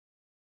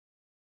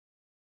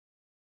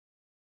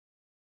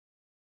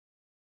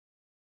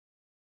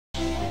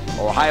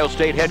Ohio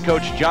State head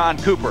coach John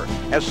Cooper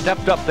has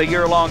stepped up the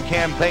year-long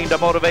campaign to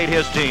motivate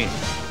his team.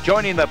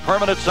 Joining the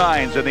permanent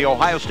signs in the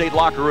Ohio State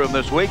locker room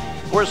this week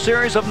were a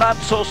series of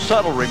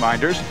not-so-subtle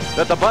reminders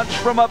that the bunch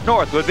from up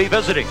north would be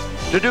visiting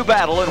to do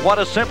battle in what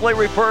is simply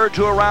referred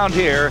to around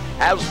here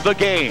as the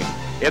game.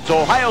 It's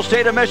Ohio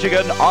State and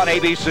Michigan on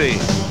ABC.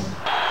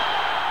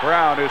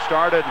 Brown, who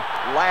started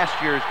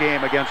last year's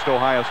game against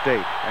Ohio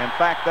State. In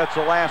fact, that's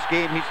the last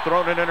game he's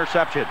thrown an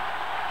interception.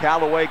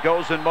 Calloway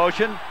goes in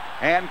motion,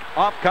 and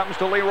off comes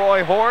to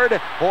Leroy Hoard.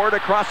 Hoard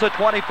across the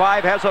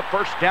 25 has a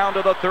first down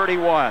to the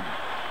 31.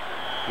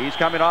 He's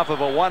coming off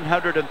of a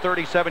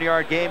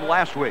 137-yard game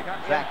last week.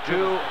 Back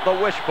to the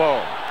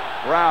wishbone.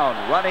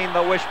 Brown running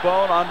the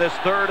wishbone on this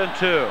 3rd and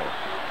 2.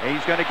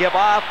 He's going to give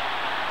off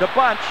to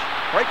Bunch.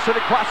 Breaks it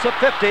across the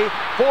 50,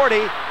 40.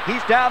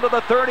 He's down to the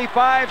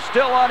 35,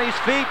 still on his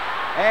feet,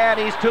 and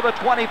he's to the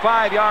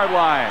 25-yard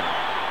line.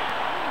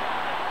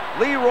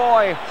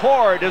 Leroy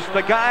Hoard is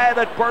the guy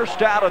that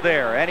burst out of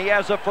there, and he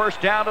has a first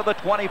down to the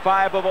 25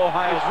 of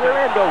Ohio State.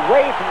 Rear end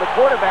away from the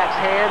quarterback's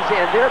hands,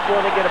 and they're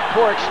going to get a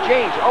poor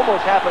exchange.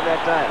 Almost happened that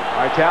time.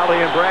 Vitale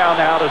and Brown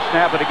now to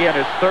snap it again.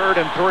 It's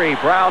 3rd and 3.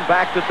 Brown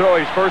back to throw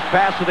his first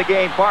pass of the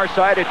game. Far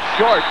side, it's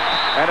short,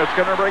 and it's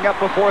going to bring up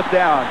a 4th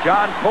down.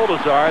 John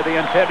Kolesar, the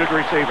intended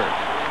receiver.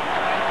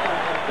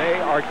 They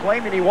are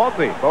claiming he won't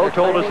be. Bo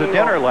told us at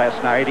dinner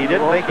last night he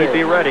didn't think he'd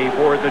be ready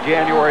for the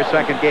January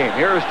 2nd game.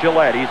 Here's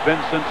Gillette. He's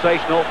been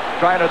sensational,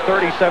 trying a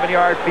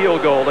 37-yard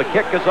field goal. The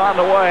kick is on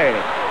the way,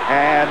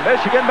 and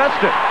Michigan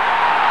missed it.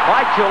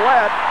 Mike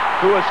Gillette,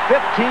 who is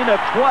 15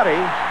 of 20,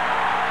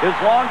 his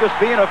longest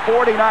being a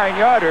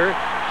 49-yarder,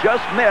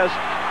 just missed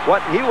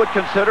what he would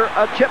consider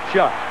a chip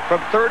shot from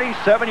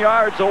 37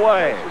 yards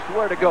away. This is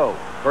where to go.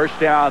 First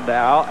down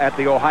now at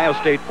the Ohio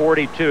State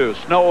 42.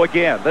 Snow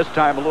again, this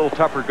time a little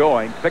tougher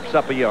going. Picks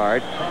up a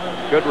yard.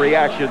 Good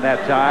reaction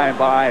that time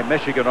by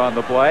Michigan on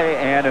the play,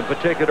 and in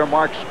particular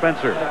Mark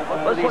Spencer.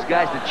 Well, these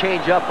guys to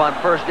change up on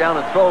first down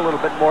and throw a little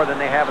bit more than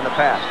they have in the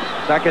past.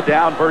 2nd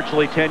down,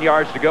 virtually 10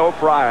 yards to go.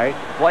 Fry,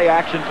 play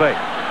action fake.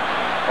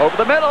 Over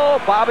the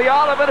middle, Bobby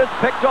Oliver is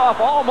picked off,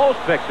 almost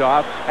picked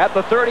off, at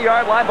the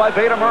 30-yard line by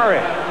Veda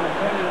Murray.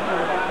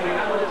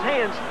 His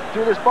hands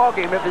through this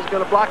ballgame if he's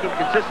going to block him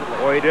consistently.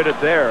 Boy, he did it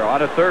there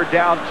on a 3rd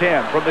down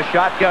 10. From the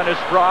shotgun is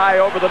Fry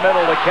over the middle.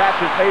 The catch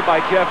is made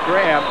by Jeff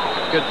Graham,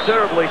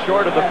 considerably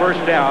short of the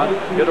first down.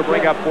 It'll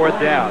bring up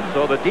 4th down.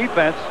 So the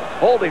defense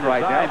holding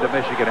right now in the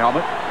Michigan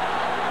helmet.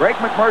 Greg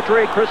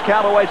McMurtry, Chris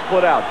Calloway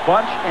split out.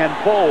 Bunch and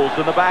Boles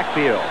in the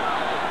backfield.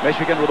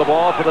 Michigan with the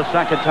ball for the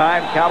 2nd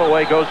time.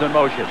 Calloway goes in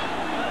motion.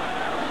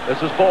 This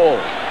is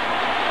Boles.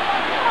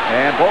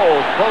 And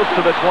Boles close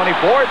to the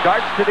 24,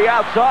 darts to the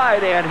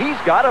outside, and he's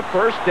got a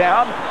first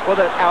down with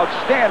an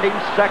outstanding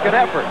 2nd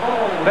effort.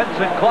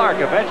 Vincent Clark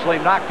eventually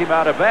knocked him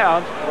out of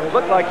bounds.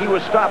 Looked like he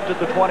was stopped at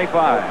the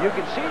 25. You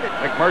can see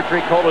that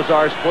McMurtry,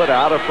 Kolesar split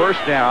out, a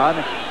first down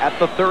at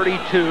the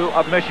 32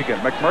 of Michigan.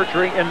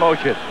 McMurtry in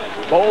motion.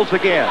 Boles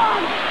again.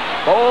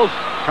 Boles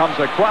comes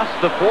across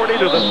the 40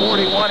 to the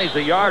 41. He's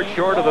a yard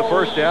short of the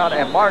first down,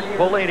 and Mark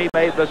Bellini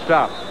made the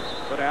stop.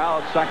 But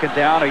now 2nd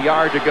down, a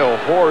yard to go.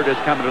 Hoard is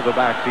coming to the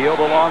backfield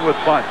along with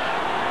Bunch.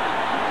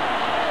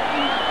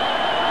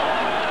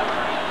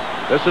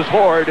 This is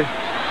Hoard.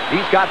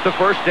 He's got the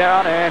first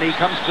down, and he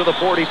comes to the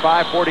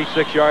 45,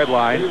 46-yard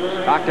line.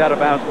 Knocked out of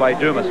bounds by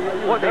Dumas.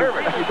 what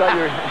nervous. You thought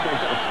you were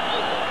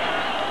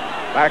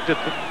back to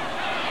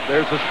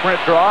there's a sprint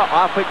draw.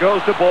 Off it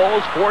goes to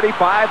Boles.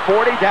 45,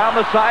 40 down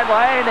the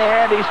sideline,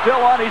 and he's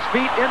still on his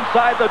feet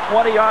inside the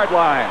 20-yard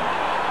line.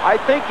 I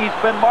think he's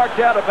been marked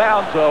out of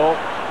bounds, though.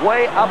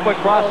 Way up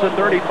across the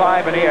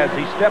 35, and he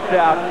stepped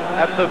out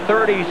at the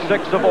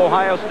 36 of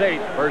Ohio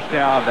State. First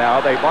down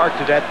now. They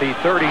marked it at the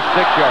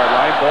 36-yard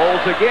line.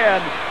 Boles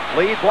again.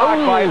 Lead block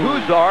by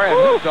Husar, and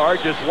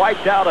Husar just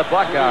wiped out a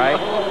Buckeye,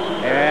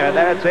 and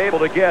that's able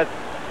to get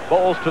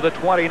Boles to the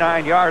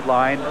 29-yard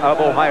line of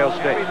Ohio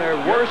State. Their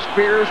worst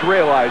fears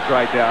realized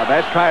right now.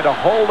 That's trying to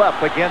hold up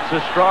against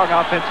a strong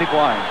offensive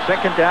line.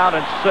 2nd down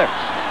and 6.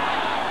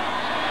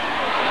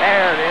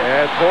 There it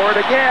is. It's Hoard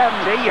again.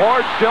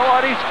 Hoard still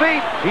on his feet.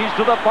 He's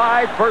to the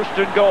 5, 1st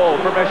and goal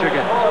for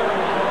Michigan.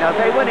 Now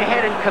they went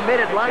ahead and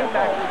committed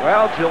linebacker.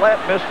 Well, Gillette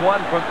missed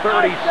one from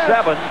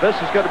 37. This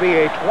is going to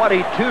be a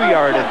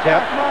 22-yard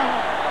attempt.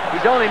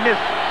 He's only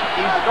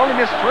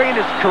missed 3 in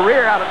his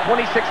career out of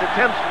 26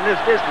 attempts from this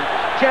distance.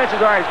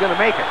 Chances are he's going to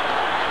make it.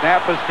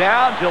 Snap is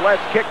down.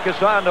 Gillette's kick is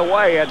on the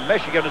way, and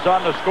Michigan is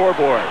on the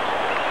scoreboard.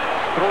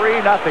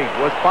 3-0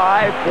 with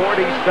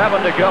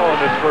 5:47 to go in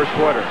this first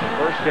quarter.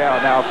 First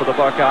down now for the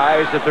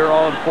Buckeyes at their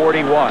own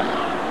 41.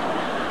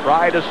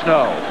 Try to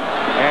Snow.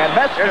 And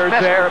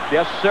Messner's there.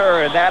 Yes,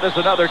 sir. And that is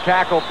another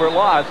tackle for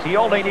loss. He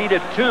only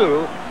needed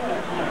 2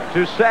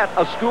 to set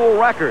a school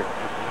record.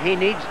 He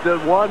needs the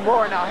 1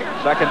 more now.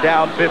 2nd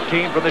down,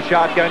 15 from the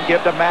shotgun.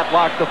 Give to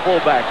Matlock, the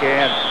fullback.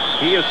 And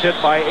he is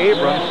hit by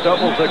Abrams.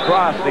 Stumbles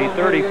across the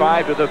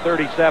 35 to the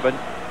 37.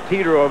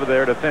 Teeter over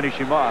there to finish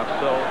him off.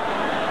 So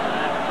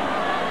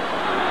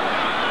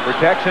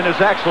protection is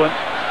excellent.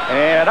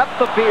 And up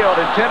the field,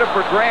 intended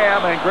for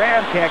Graham, and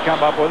Graham can't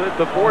come up with it.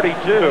 The 42,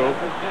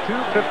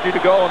 2:50 to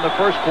go in the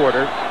first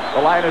quarter.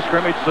 The line of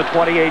scrimmage is the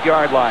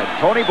 28-yard line.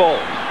 Tony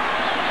Boles.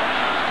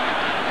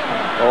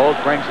 Boles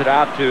brings it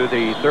out to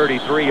the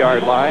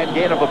 33-yard line.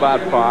 Gain of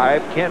about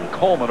 5. Ken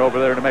Coleman over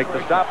there to make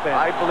the stop.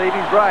 I believe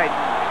he's right.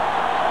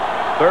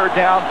 Third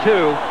down,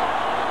 2.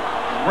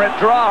 Sprint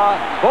draw.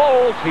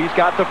 Boles, he's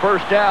got the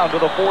first down to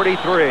the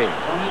 43.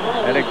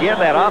 And again,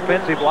 that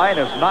offensive line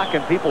is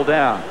knocking people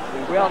down.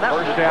 Well,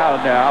 first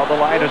down now. The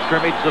line of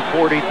scrimmage, the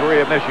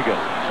 43 of Michigan.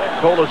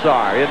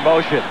 Kolesar in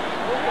motion.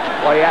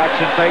 Play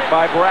action fake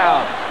by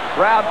Brown.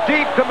 Brown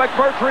deep to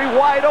McMurtry,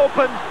 wide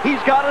open.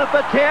 He's got it at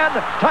the 10.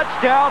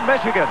 Touchdown,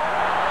 Michigan.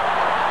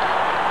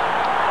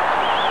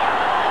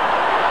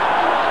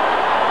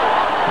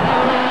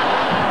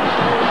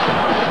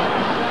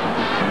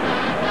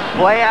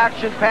 Play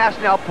action pass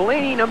now.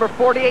 Pelini, number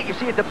 48. You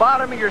see at the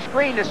bottom of your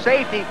screen, the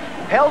safety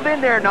held in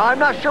there. Now, I'm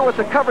not sure what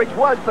the coverage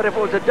was, but if it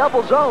was a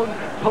double zone,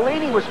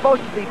 Pelini was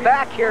supposed to be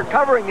back here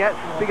covering that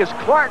because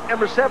Clark,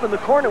 number 7, the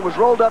corner, was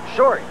rolled up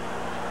short.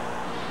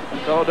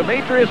 So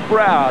Demetrius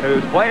Brown,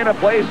 who's playing in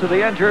place of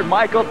the injured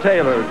Michael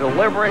Taylor,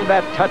 delivering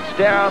that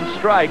touchdown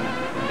strike,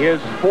 his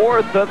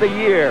 4th of the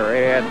year.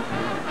 And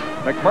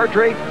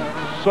McMurtry,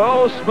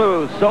 so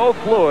smooth, so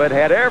fluid,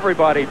 had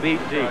everybody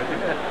beat deep.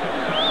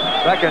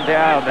 Second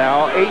down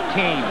now,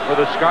 18 for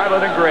the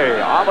Scarlet and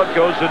Gray. Olive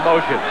goes in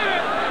motion.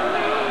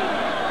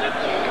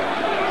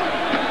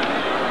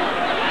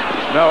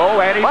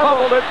 No, and he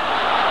fumbled it.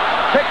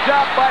 Picked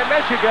up by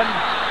Michigan.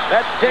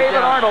 That's David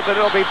Arnold, but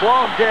it'll be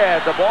blown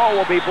dead. The ball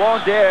will be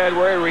blown dead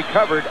where he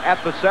recovered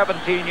at the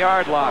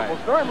 17-yard line. Well,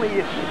 normally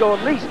you go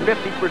at least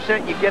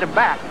 50%, you get him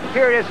back.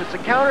 Here it is, it's a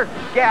counter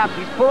gap.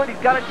 He's pulling,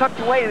 he's got it tucked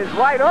away in his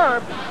right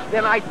arm.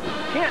 Then I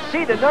can't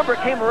see the number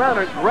came around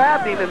and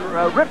grabbed him and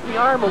ripped the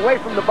arm away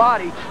from the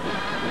body.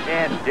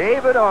 And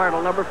David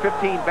Arnold, number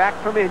 15, back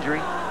from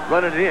injury,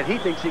 running it in. He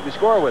thinks he can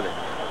score with it.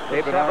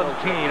 David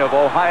 17 of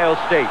Ohio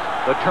State.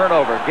 The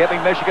turnover,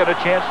 giving Michigan a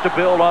chance to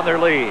build on their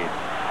lead.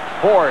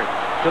 Hoard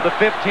to the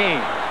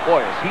 15.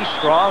 Boy, is he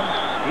strong.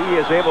 He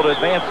is able to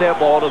advance that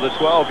ball to the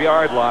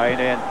 12-yard line,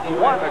 and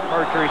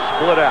McMurtry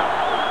split out.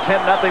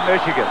 10-0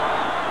 Michigan.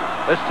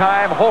 This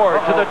time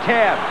Hoard to the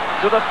 10,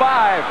 to the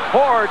 5.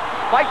 Hoard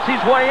fights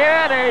his way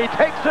in, and he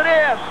takes it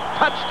in.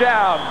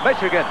 Touchdown,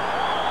 Michigan.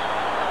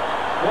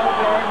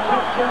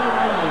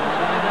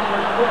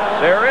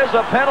 There is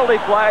a penalty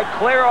flag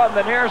clear on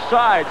the near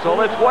side, so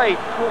let's wait.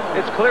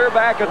 It's clear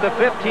back at the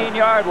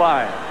 15-yard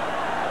line.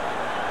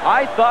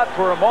 I thought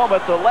for a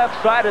moment the left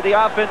side of the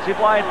offensive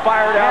line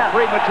fired out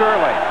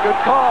prematurely. Good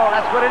call,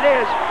 that's what it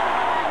is.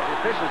 The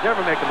officials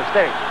never make a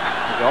mistake.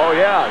 Oh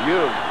yeah,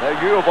 you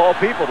of all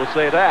people to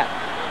say that.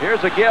 Here's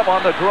a give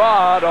on the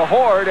draw to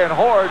Hoard, and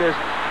Hoard is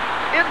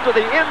into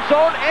the end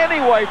zone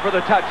anyway for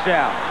the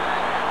touchdown.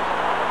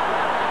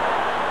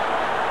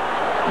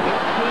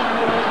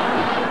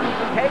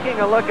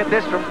 Taking a look at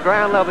this from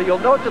ground level, you'll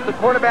note that the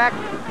quarterback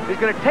is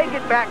going to take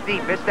it back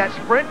deep. It's that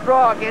sprint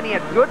draw again. He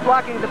had good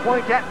blocking at the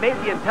point at, made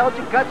the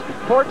intelligent cuts,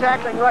 poor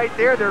tackling right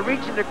there. They're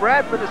reaching to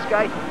grab for this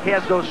guy. He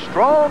has those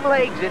strong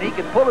legs, and he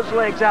can pull his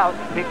legs out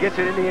and gets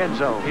it in the end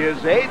zone. His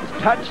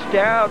 8th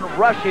touchdown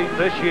rushing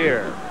this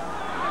year.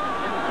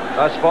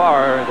 Thus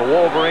far, the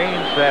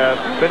Wolverines have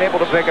been able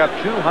to pick up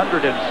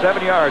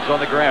 207 yards on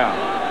the ground.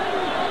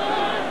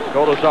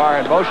 Kolesar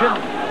in motion.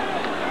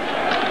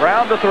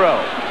 Brown to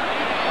throw.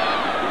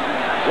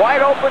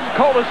 Wide open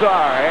Kolesar,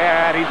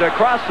 and he's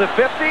across the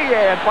 50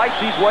 and fights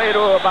his way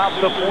to about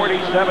the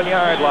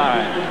 47-yard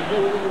line.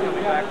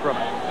 Back from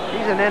it.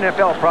 He's an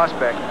NFL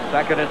prospect.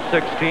 2nd and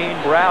 16.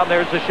 Brown,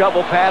 there's the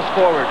shovel pass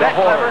forward to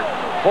Hoard.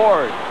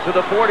 Hoard to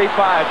the 45.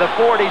 The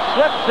 40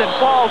 slips and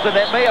falls, and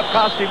that may have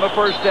cost him a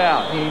first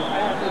down.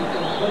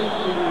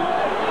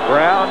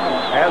 Brown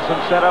has them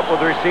set up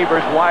with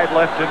receivers wide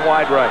left and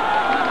wide right.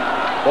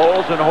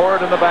 Boles and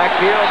Hoard in the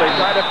backfield. They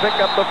try to pick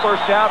up the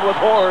first down with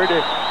Hoard,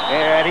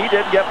 and he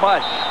didn't get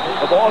much.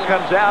 The ball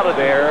comes out of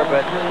there,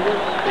 but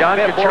John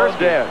dead.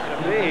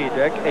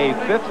 Dick, a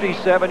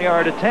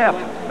 57-yard attempt,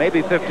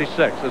 maybe 56.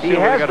 Let's he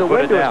has the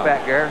wind to his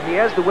back, Gare. He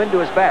has the wind to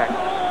his back.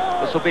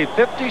 This will be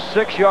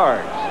 56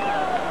 yards.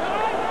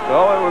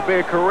 So it would be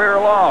a career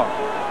long.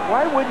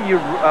 Why wouldn't you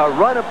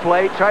run a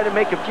play, try to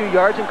make a few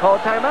yards, and call a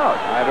timeout?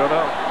 I don't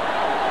know.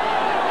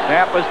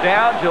 Snap is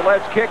down.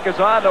 Gillette's kick is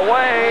on the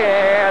way,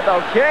 and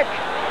the kick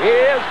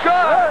is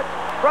good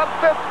from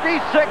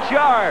 56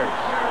 yards.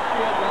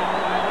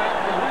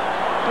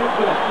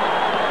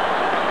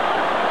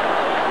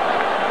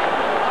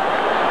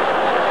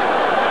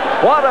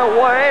 What a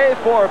way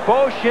for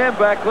Bo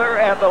Schembechler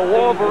and the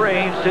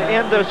Wolverines to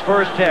end this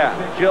first half.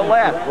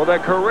 Gillette with a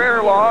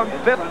career-long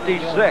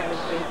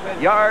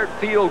 56-yard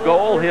field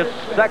goal, his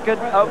 2nd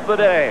of the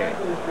day.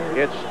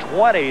 It's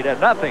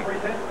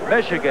 20-0.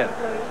 Michigan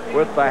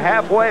with the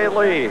halfway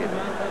lead.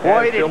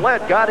 Boy,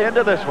 Gillette got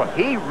into this one.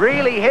 He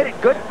really hit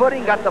it. Good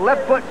footing, got the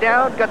left foot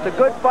down, got the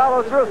good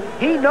follow through.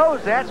 He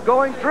knows that's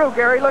going through,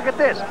 Gary. Look at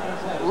this.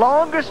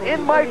 Longest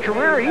in my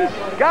career.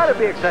 He's got to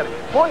be excited.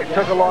 Boy, it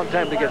took a long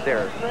time to get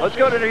there. Let's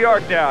go to New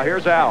York now.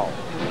 Here's Al.